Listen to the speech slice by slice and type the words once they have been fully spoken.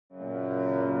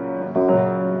I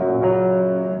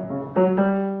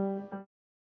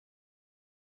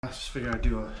just figured I'd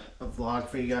do a vlog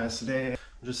for you guys today. I'm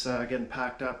just getting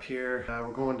packed up here.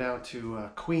 We're going down to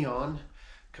Quyon,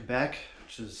 Quebec,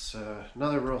 which is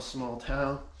another real small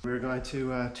town. We're going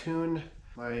to tune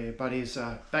my buddy's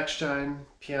Bechstien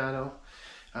piano.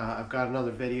 I've got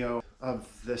another video of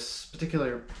this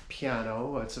particular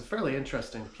piano. It's a fairly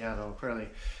interesting piano, fairly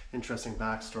interesting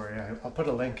backstory. I'll put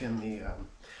a link in the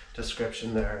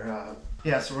description there.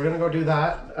 Yeah, so we're gonna go do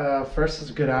that. First is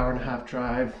a good hour-and-a-half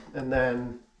drive, and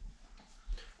then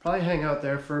probably hang out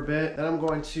there for a bit. Then I'm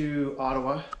going to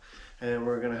Ottawa, and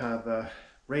we're gonna have a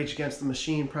Rage Against the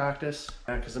Machine practice,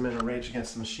 because I'm in a Rage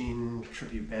Against the Machine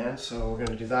tribute band, so we're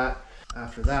gonna do that.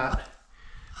 After that,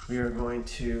 we are going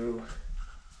to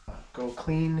go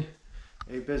clean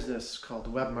a business called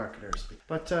Web Marketers.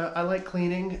 But I like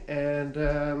cleaning, and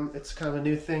it's kind of a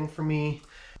new thing for me.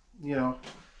 You know,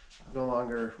 I'm no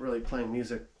longer really playing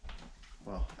music,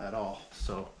 well, at all,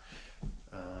 so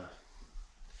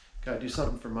gotta do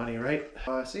something for money, right?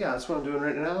 So yeah, that's what I'm doing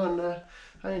right now, and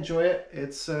I enjoy it.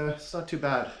 It's not too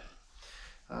bad.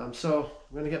 So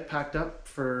I'm gonna get packed up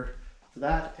for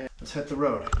that, and let's hit the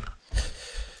road.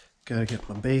 Gotta get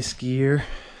my bass gear.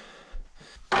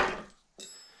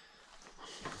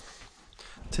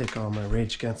 Take all my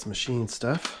Rage Against the Machine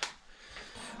stuff.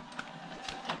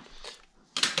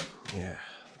 Yeah,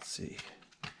 let's see.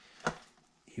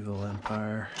 Evil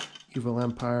Empire,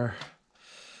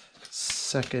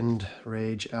 second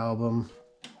Rage album.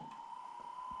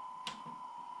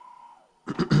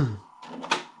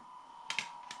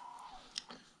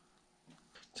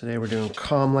 Today we're doing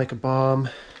Calm Like a Bomb.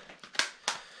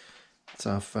 It's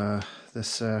off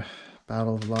this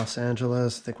Battle of Los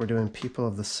Angeles. I think we're doing People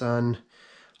of the Sun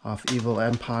off Evil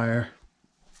Empire.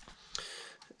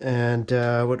 And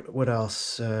what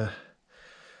else?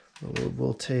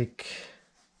 We'll take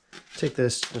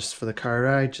this just for the car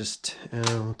ride.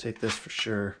 We'll take this for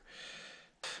sure.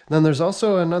 And then there's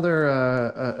also another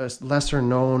a lesser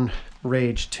known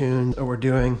Rage tune that we're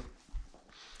doing.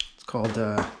 It's called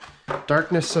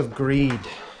Darkness of Greed.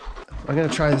 I'm gonna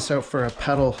try this out for a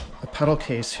pedal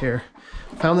case here.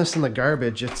 Found this in the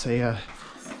garbage. It's a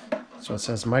so it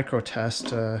says micro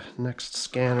test, next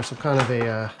scan, or some kind of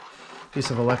a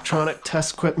piece of electronic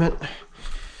test equipment.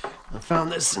 I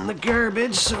found this in the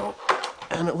garbage,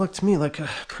 and it looked to me like a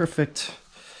perfect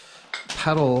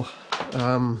pedal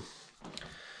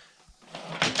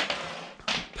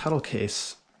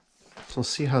case. So we'll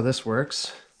see how this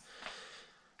works.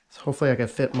 So hopefully I can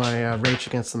fit my Rage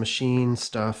Against the Machine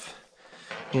stuff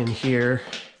in here.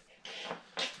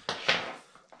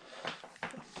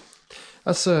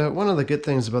 That's one of the good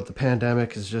things about the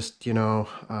pandemic is just,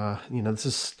 this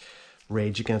is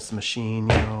Rage Against the Machine,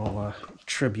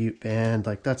 tribute band.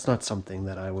 Like, that's not something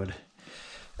that I would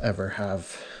ever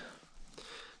have,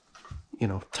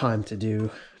 time to do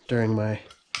during my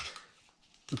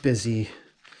busy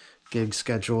gig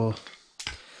schedule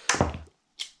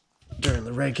during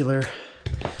the regular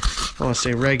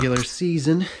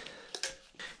season.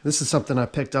 This is something I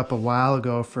picked up a while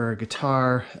ago for a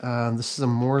guitar. This is a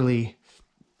Morley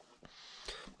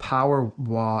power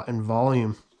wah and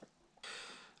volume.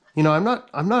 I'm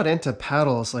not into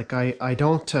pedals. Like I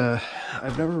don't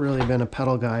I've never really been a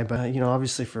pedal guy, but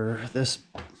obviously for this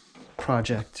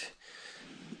project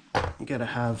you gotta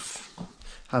have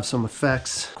some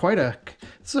effects.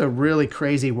 This is a really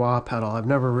crazy wah pedal. I've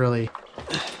never really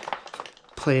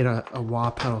played a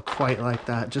wah pedal quite like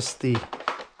that.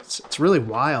 It's really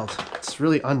wild. It's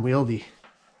really unwieldy.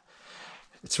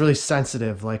 It's really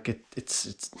sensitive. Like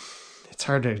it's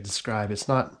hard to describe. It's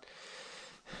not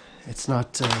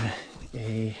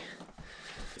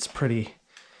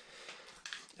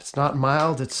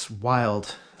mild, it's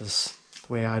wild is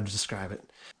the way I'd describe it.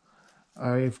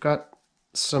 I've got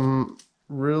some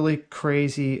really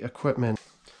crazy equipment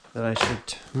that I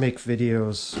should make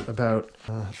videos about.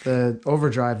 The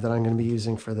overdrive that I'm going to be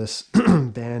using for this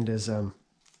band is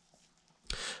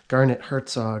Garnet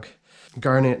Herzog.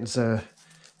 Garnet is a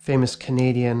famous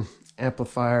Canadian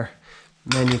amplifier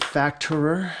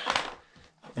manufacturer,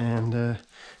 and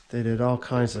they did all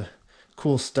kinds of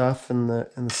cool stuff in the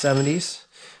 70s.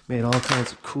 Made all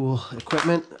kinds of cool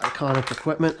equipment, iconic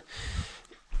equipment.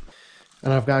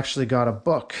 And I've actually got a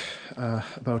book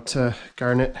about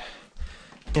Garnet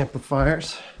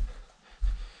amplifiers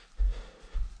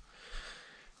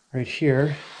right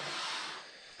here,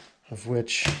 of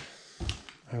which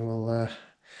I will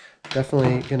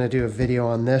definitely gonna do a video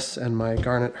on this and my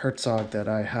Garnet Herzog that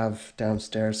I have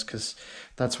downstairs, because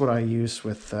that's what I use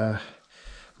with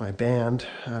my band,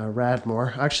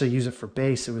 Radmore. I actually use it for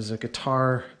bass. It was a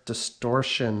guitar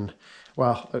distortion,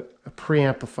 well, a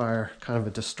preamplifier, kind of a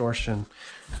distortion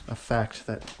effect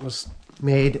that was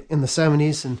made in the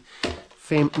 70s and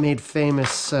made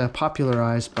famous,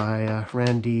 popularized by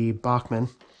Randy Bachman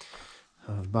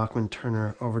of Bachman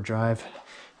Turner Overdrive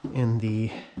in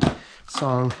the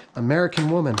song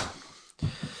American Woman.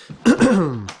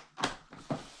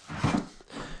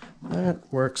 That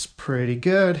works pretty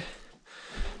good.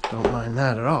 Don't mind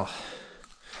that at all.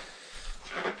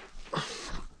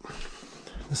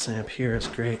 This amp here is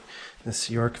great. This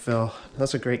Yorkville,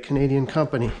 that's a great Canadian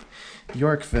company.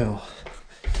 Yorkville.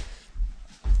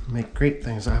 Make great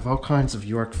things. I have all kinds of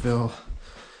Yorkville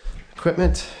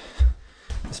equipment.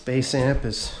 This bass amp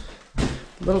is a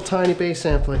little tiny bass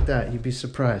amp like that. You'd be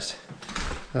surprised.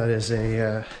 That is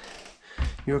a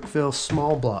Yorkville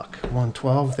small block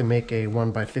 112. They make a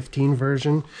 1x15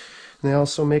 version. And they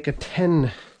also make a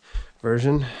 10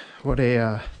 version. What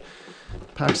a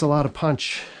packs a lot of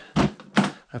punch.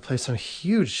 I play some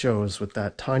huge shows with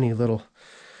that tiny little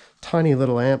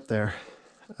amp there.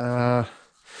 Oh,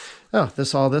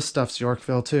 all this stuff's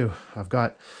Yorkville too. I've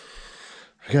got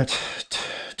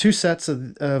two sets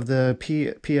of the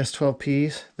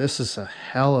PS12Ps. This is a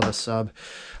hell of a sub.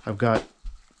 I've got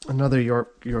another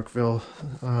Yorkville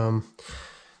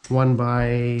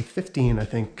 1x15, I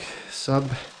think, sub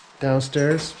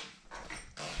downstairs.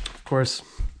 Of course,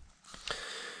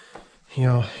 you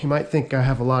know, you might think I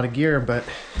have a lot of gear, but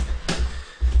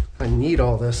I need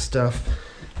all this stuff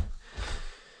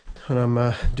when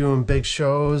I'm doing big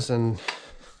shows, and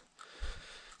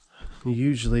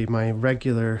usually my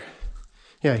regular,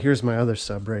 yeah, here's my other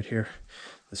sub right here,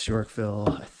 this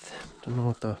Yorkville. I don't know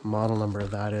what the model number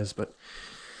of that is, but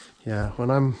yeah,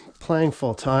 when I'm playing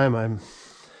full time,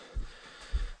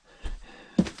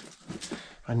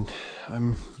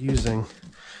 I'm using,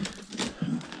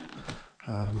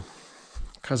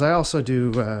 because I also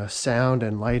do sound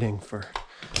and lighting for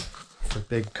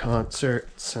big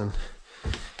concerts and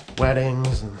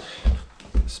weddings and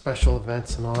special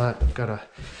events and all that. I've got a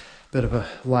bit of a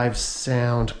live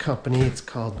sound company. It's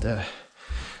called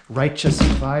Righteous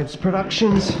Vibes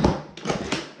Productions.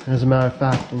 As a matter of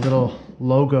fact, the little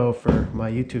logo for my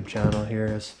YouTube channel here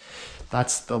is,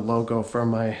 that's the logo for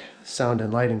my sound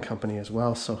and lighting company as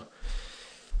well. So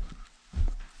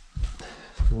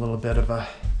a little bit of a,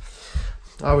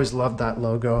 I always loved that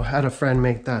logo. I had a friend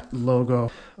make that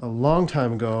logo a long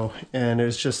time ago, and it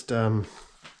was just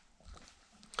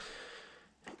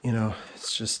you know,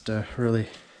 it's just really,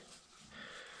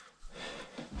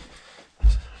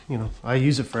 you know, I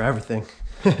use it for everything.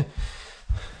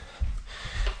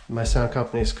 My sound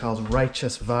company is called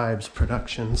Righteous Vibes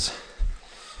Productions.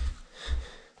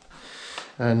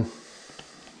 And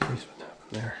what happened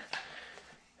there?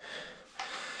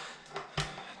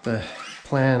 The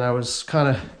plan, I was kind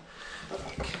of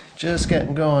just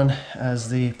getting going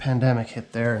as the pandemic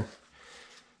hit there, and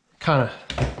kind of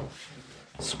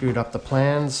screwed up the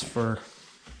plans for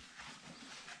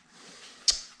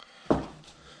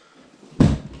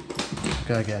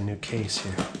gotta get a new case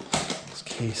here. This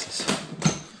case is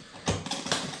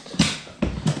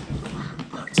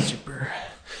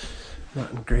not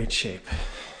in great shape.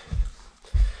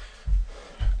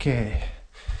 Okay,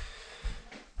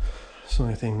 so the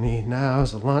only thing we need now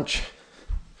is a lunch.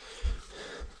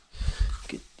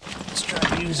 Let's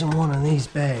try using one of these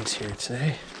bags here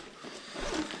today.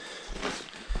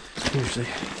 Usually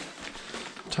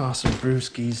toss some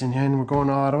brewskis in here, and we're going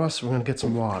to Ottawa, so we're going to get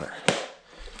some water.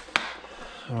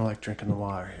 I don't like drinking the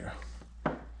water here.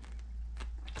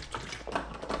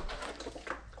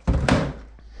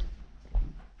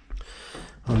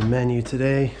 On the menu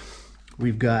today,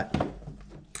 we've got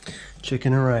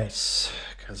chicken and rice,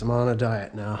 because I'm on a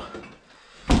diet now.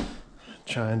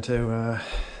 Trying to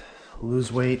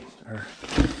lose weight or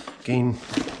gain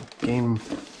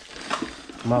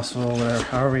muscle, whatever,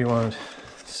 however you want to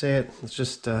say it. It's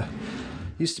just I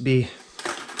used to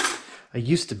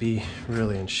be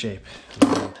really in shape.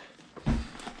 And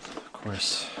of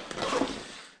course,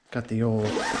 got the old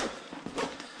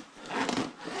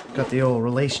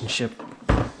relationship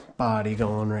body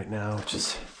going right now, which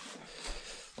is,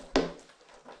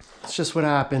 it's just what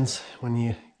happens when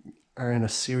you are in a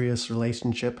serious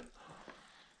relationship.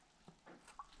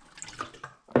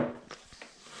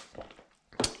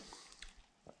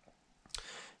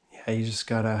 Yeah, you just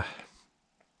gotta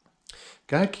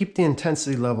keep the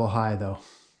intensity level high though,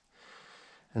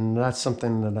 and that's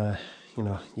something that you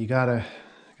know, you gotta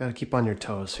keep on your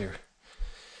toes here.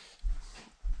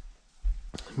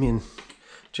 I mean,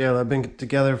 Jail, I've been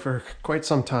together for quite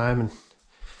some time, and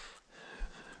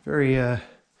very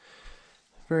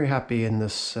very happy in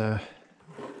this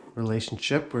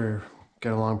relationship. We're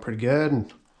getting along pretty good,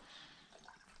 and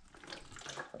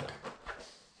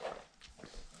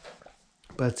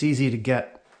but it's easy to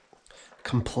get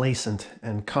complacent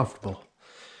and comfortable,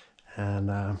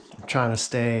 and I'm trying to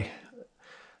stay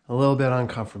a little bit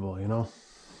uncomfortable, you know.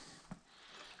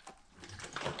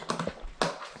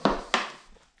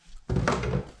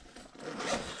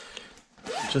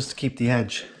 Just to keep the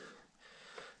edge,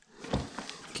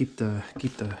 keep the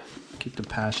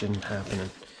passion happening.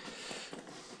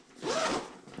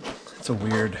 It's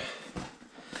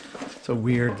a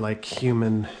weird like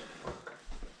human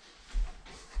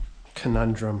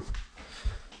conundrum.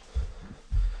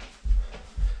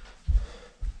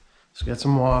 So got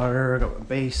some water, got my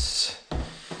base,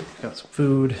 got some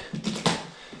food.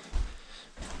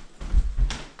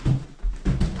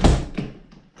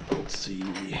 Let's see.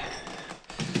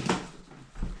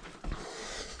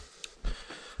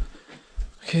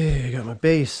 Okay, got my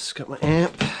bass, got my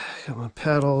amp, got my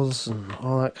pedals and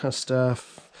all that kind of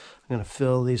stuff. I'm gonna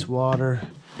fill these water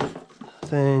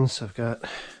things. I've got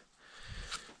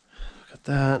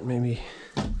that, maybe,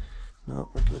 no,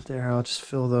 look at it there. I'll just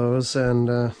fill those, and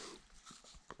got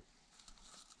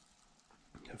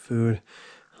food.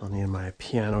 I'll need my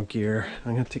piano gear.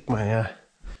 I'm gonna take my,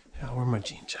 I'll wear my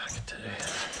jean jacket today.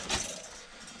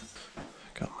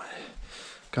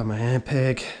 Got my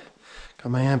Ampeg.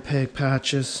 Got my Ampeg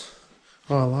patches.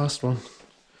 Oh, I lost one.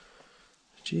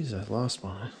 Jeez, I lost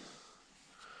one.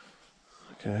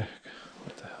 Okay,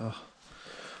 what the hell?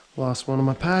 Lost one of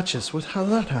my patches. How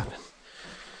did that happen?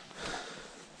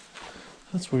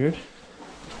 That's weird.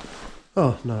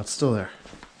 Oh, no, it's still there.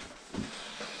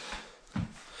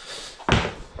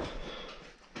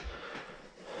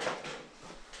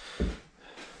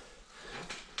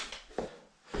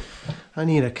 I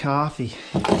need a coffee.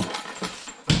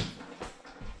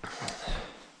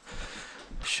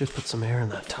 Should put some air in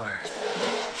that tire.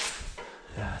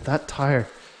 Yeah, that tire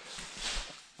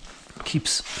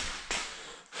keeps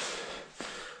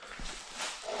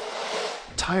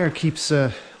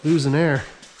losing air.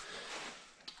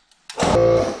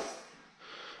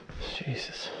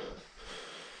 Jesus.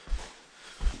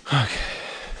 Okay.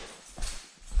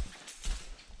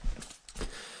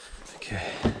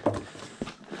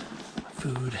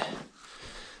 Food.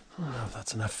 I don't know if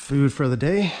that's enough food for the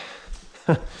day.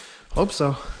 Hope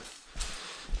so.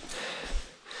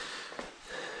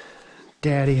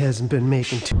 Daddy hasn't been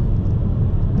making too.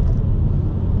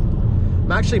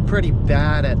 I'm actually pretty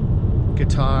bad at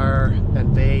guitar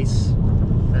and bass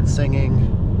and singing,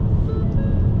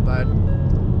 but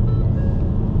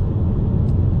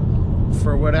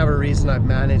for whatever reason I've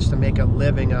managed to make a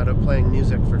living out of playing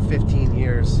music for 15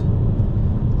 years.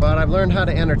 But I've learned how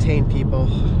to entertain people.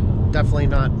 Definitely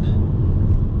not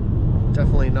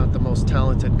the most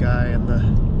talented guy in the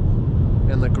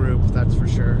group, that's for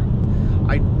sure.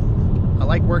 I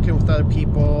like working with other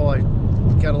people. I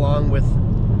get along with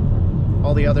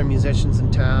all the other musicians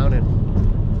in town, and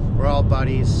we're all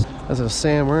buddies. As I was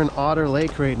saying, we're in Otter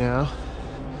Lake right now.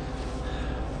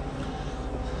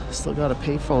 Still got a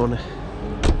payphone.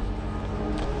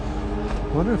 I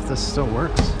wonder if this still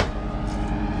works.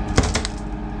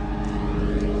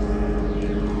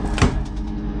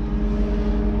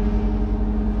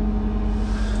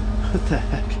 What the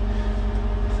heck?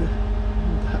 What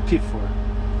would that be for?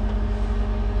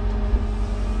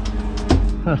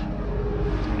 Huh.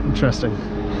 Interesting.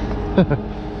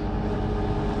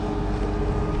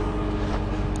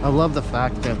 I love the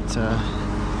fact that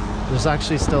there's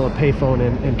actually still a payphone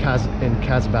in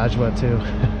Casabajua too.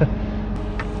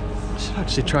 I should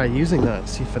actually try using that,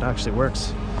 see if it actually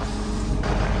works.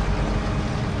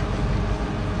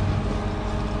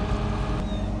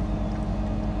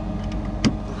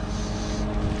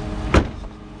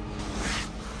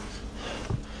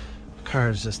 Car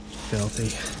is just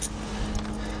filthy.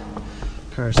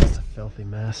 Car is just a filthy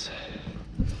mess.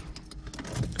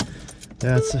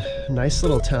 Yeah, it's a nice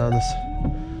little town, this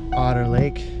Otter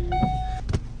Lake.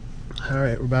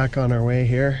 Alright, we're back on our way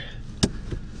here.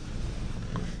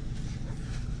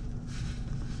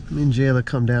 Me and Jayla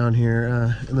come down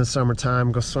here in the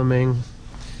summertime, go swimming.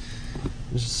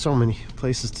 There's just so many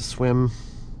places to swim.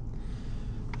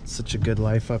 It's such a good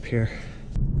life up here.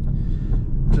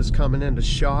 Just coming into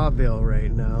Shawville right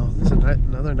now. It's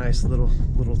another nice little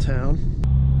town.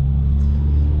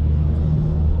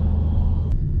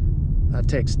 That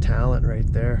takes talent right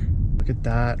there. Look at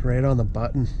that, right on the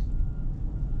button.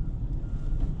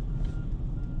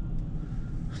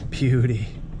 Beauty.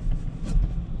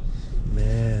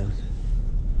 Man.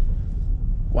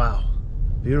 Wow.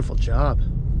 Beautiful job.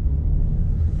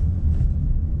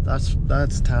 That's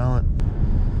talent.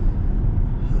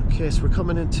 Okay, so we're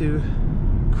coming into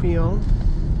Quyon.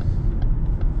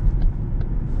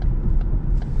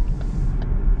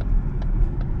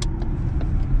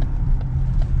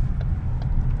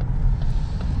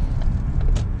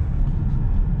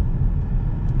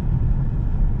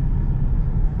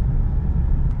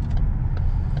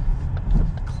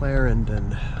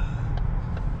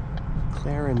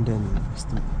 Clarendon is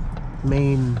the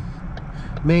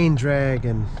main drag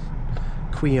in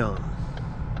Quyon.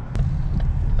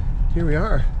 Here we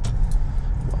are.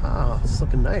 Wow, it's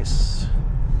looking nice.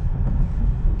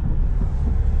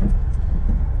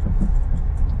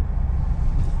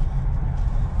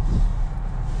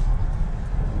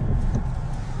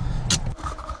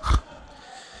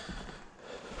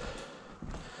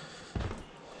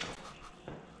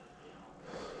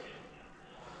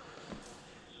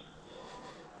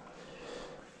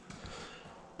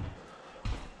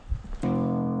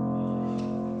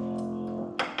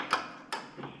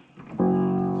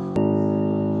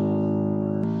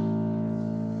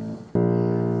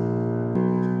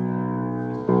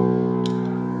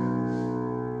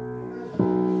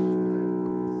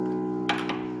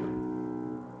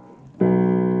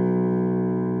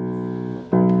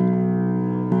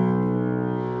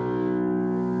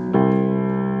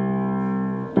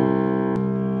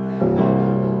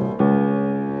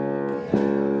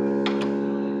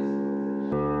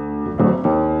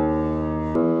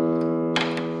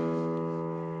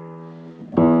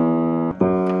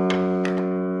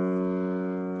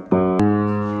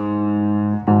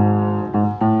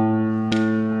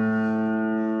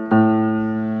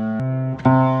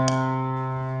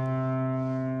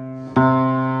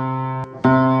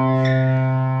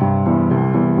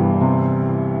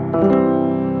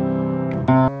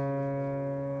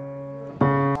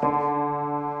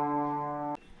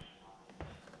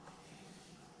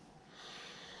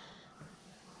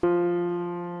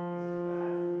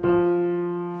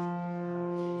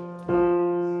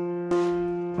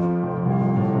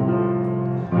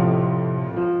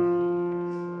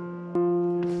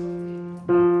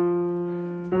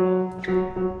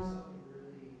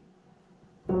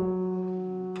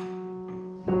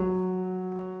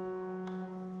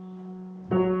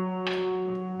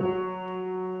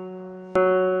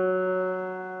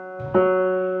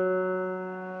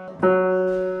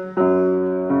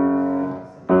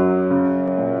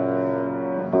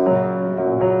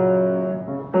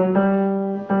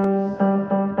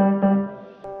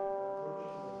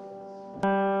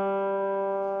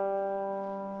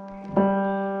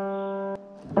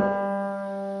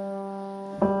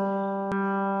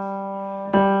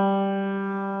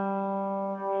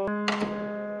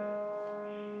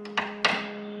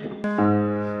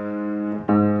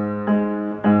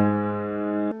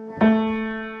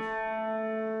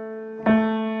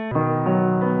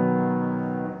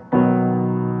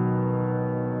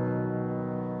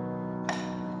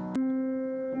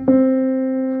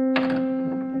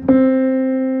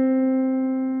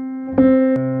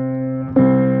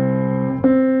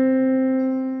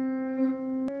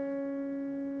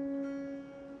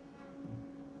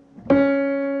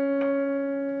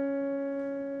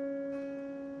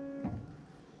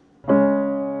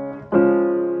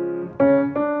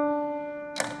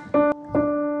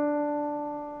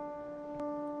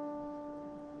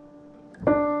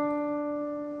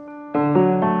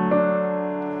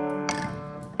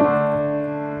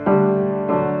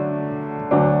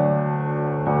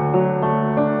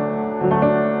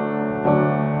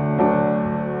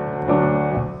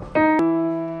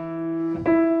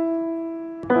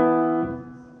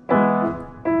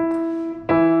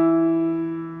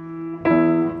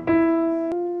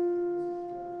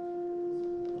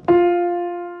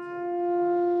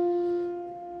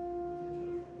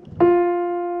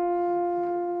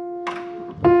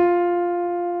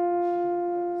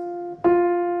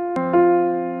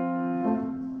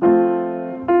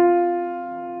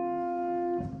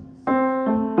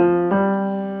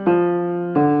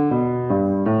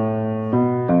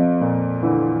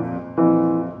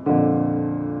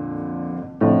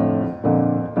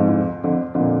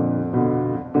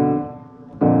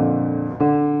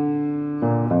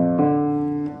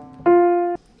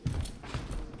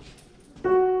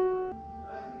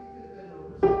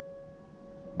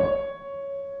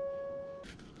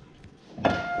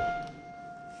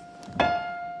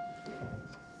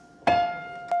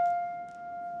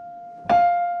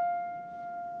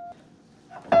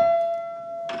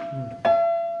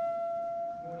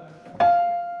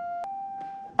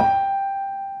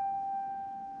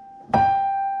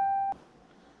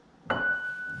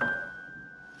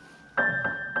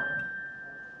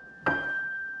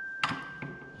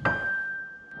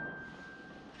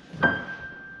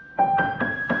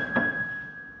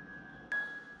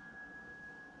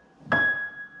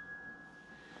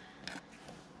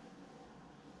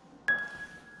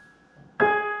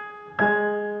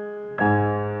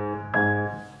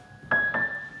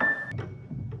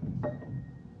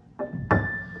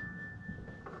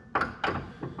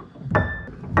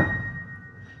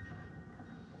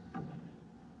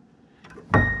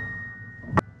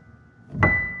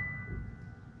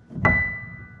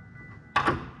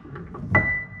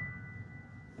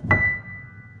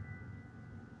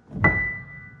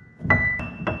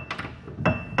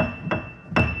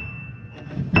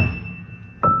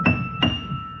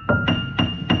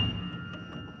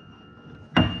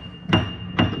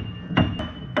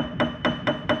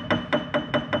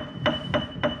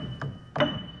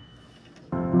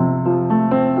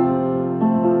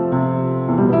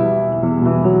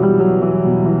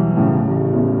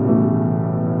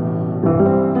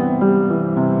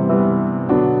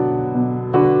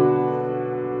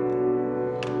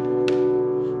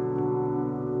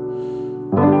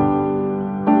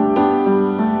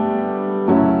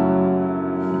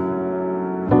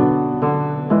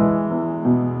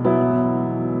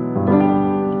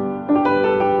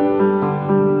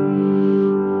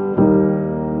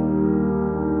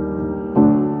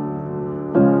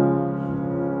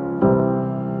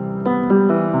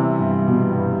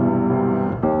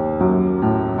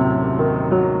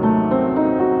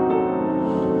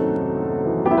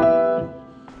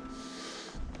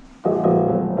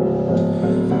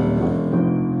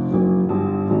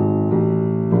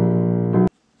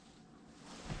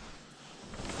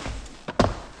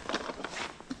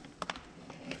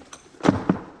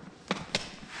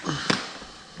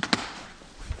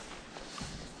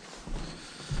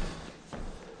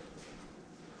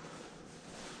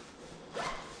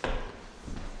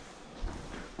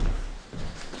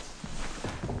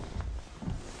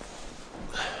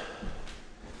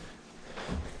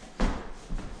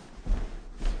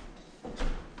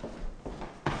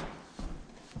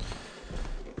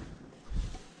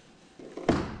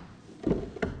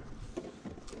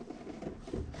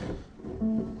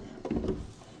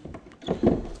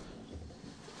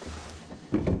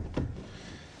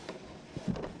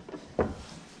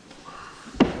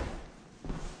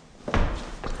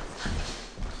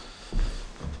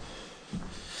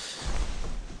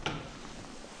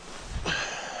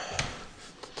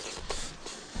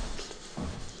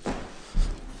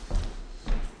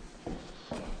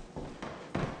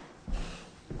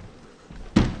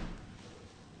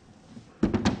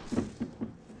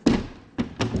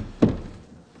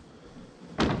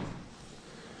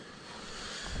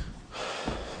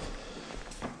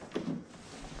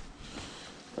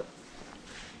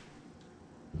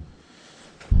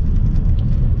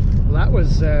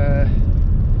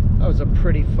 That was a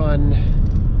pretty fun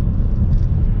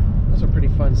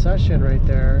session right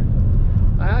there.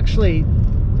 I actually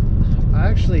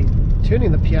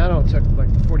tuning the piano took like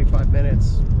 45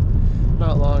 minutes,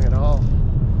 not long at all.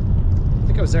 I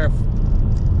think I was there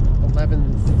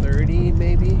 11:30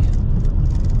 maybe.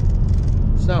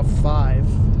 It's now 5.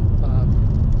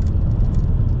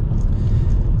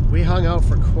 We hung out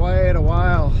for quite a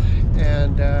while,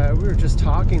 and we were just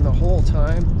talking the whole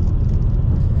time.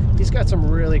 He's got some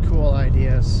really cool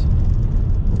ideas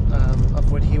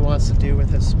of what he wants to do with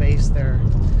his space there.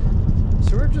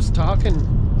 So we're just talking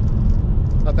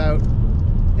about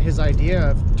his idea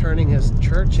of turning his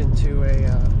church into a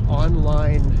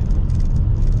online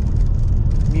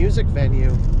music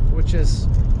venue, which is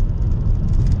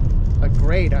a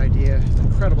great idea,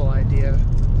 incredible idea.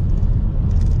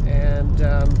 And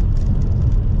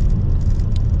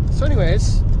so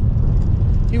anyways,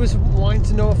 he was wanting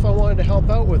to know if I wanted to help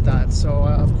out with that. So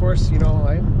of course, you know,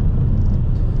 I'm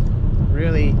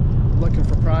really looking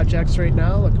for projects right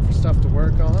now, looking for stuff to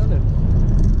work on, and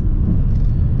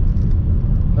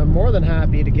I'm more than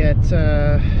happy to get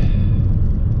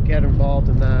involved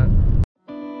in that.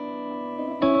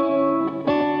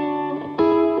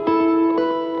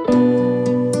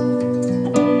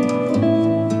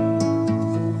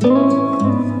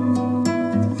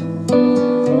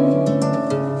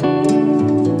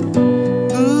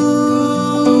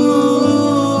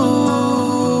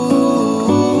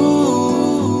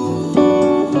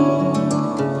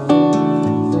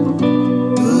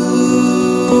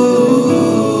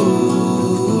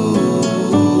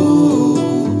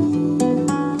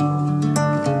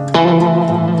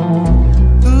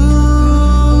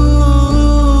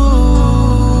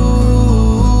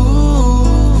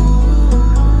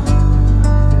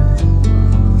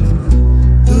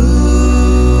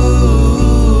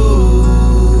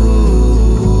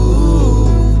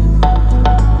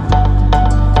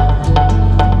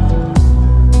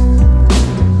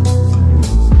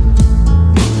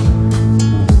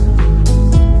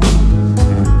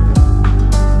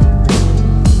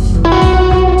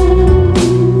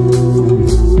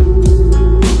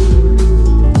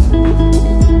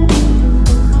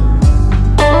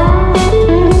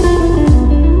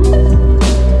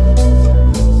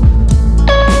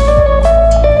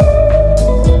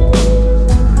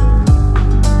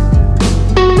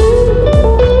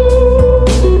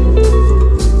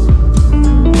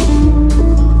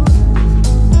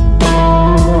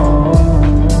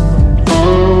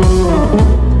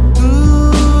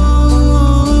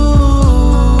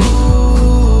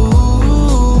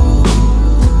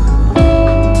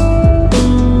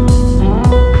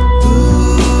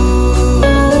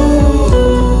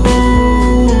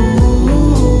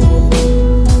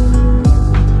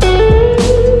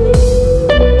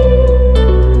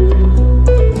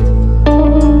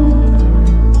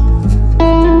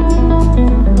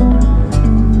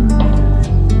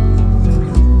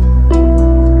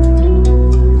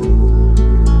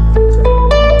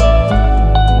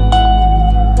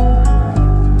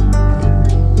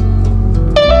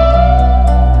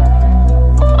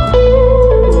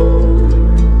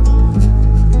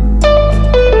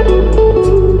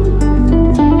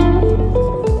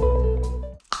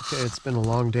 It's been a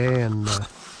long day, and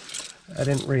I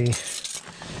didn't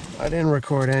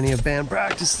record any of band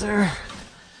practice there,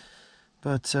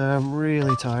 but I'm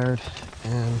really tired,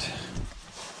 and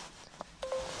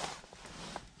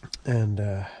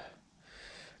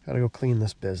gotta go clean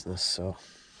this business. So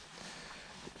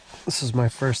this is my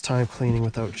first time cleaning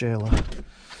without Jayla,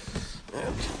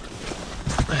 and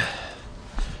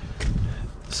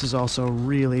this is also a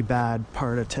really bad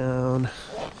part of town.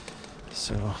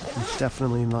 So I'm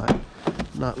definitely not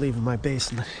leaving my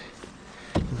bass in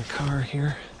the car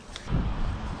here.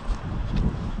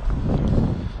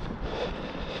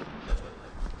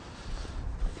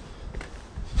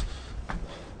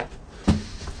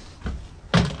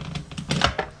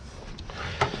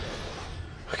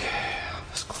 Okay,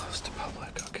 this close to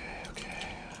public. Okay.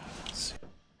 Let's see.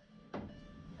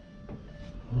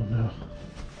 Oh no.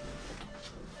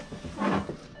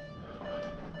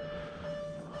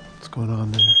 What's going on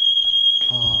there?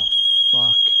 Oh,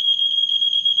 fuck.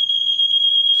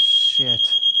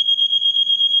 Shit.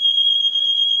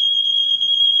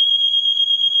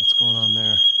 What's going on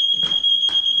there?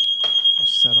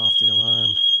 Just set off the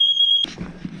alarm.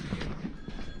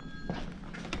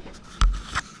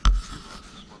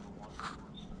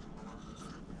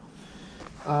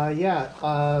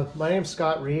 My name's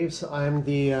Scott Reeves. I'm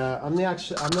the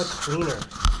cleaner.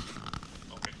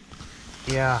 Okay.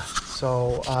 Yeah.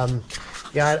 So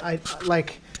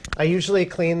I usually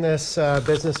clean this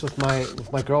business with my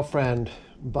girlfriend,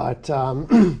 but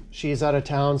she's out of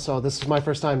town, so this is my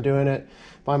first time doing it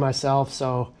by myself.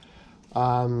 So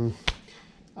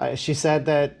she said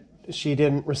that she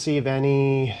didn't receive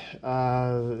any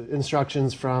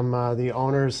instructions from the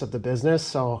owners of the business,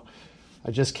 so I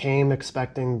just came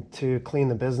expecting to clean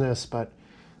the business, but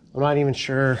I'm not even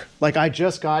sure. Like, I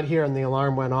just got here and the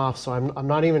alarm went off, so I'm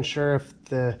not even sure if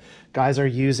the guys are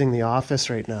using the office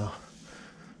right now.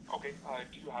 Okay.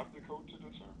 Do you have the code to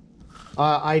this, or?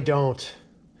 I don't.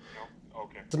 No?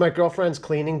 Okay. It's my girlfriend's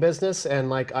cleaning business, and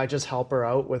like I just help her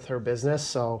out with her business.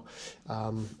 So,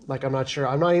 like, I'm not sure.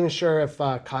 I'm not even sure if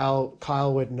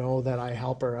Kyle would know that I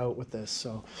help her out with this.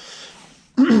 So.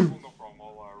 Well, no problem.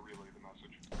 I'll relay the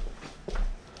message.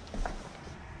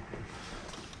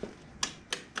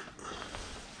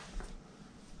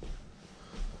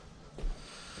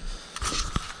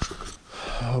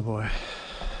 Oh boy.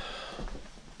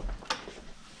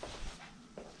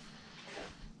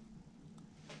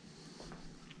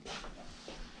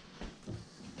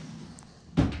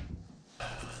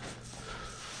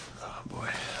 Oh boy.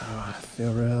 Oh, I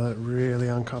feel really, really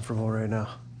uncomfortable right now.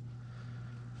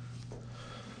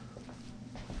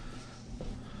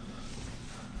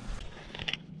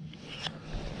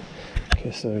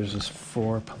 Okay, so there's just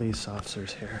 4 police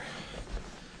officers here.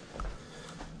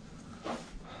 Fuck,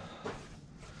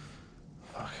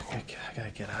 I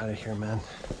gotta get out of here, man.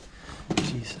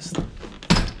 Jesus.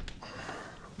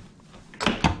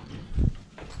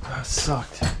 That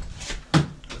sucked. That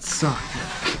sucked.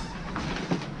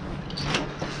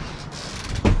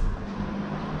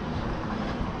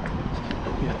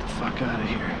 Get the fuck out of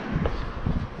here.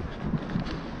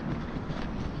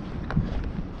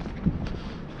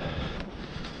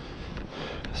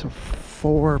 So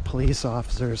 4 police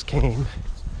officers came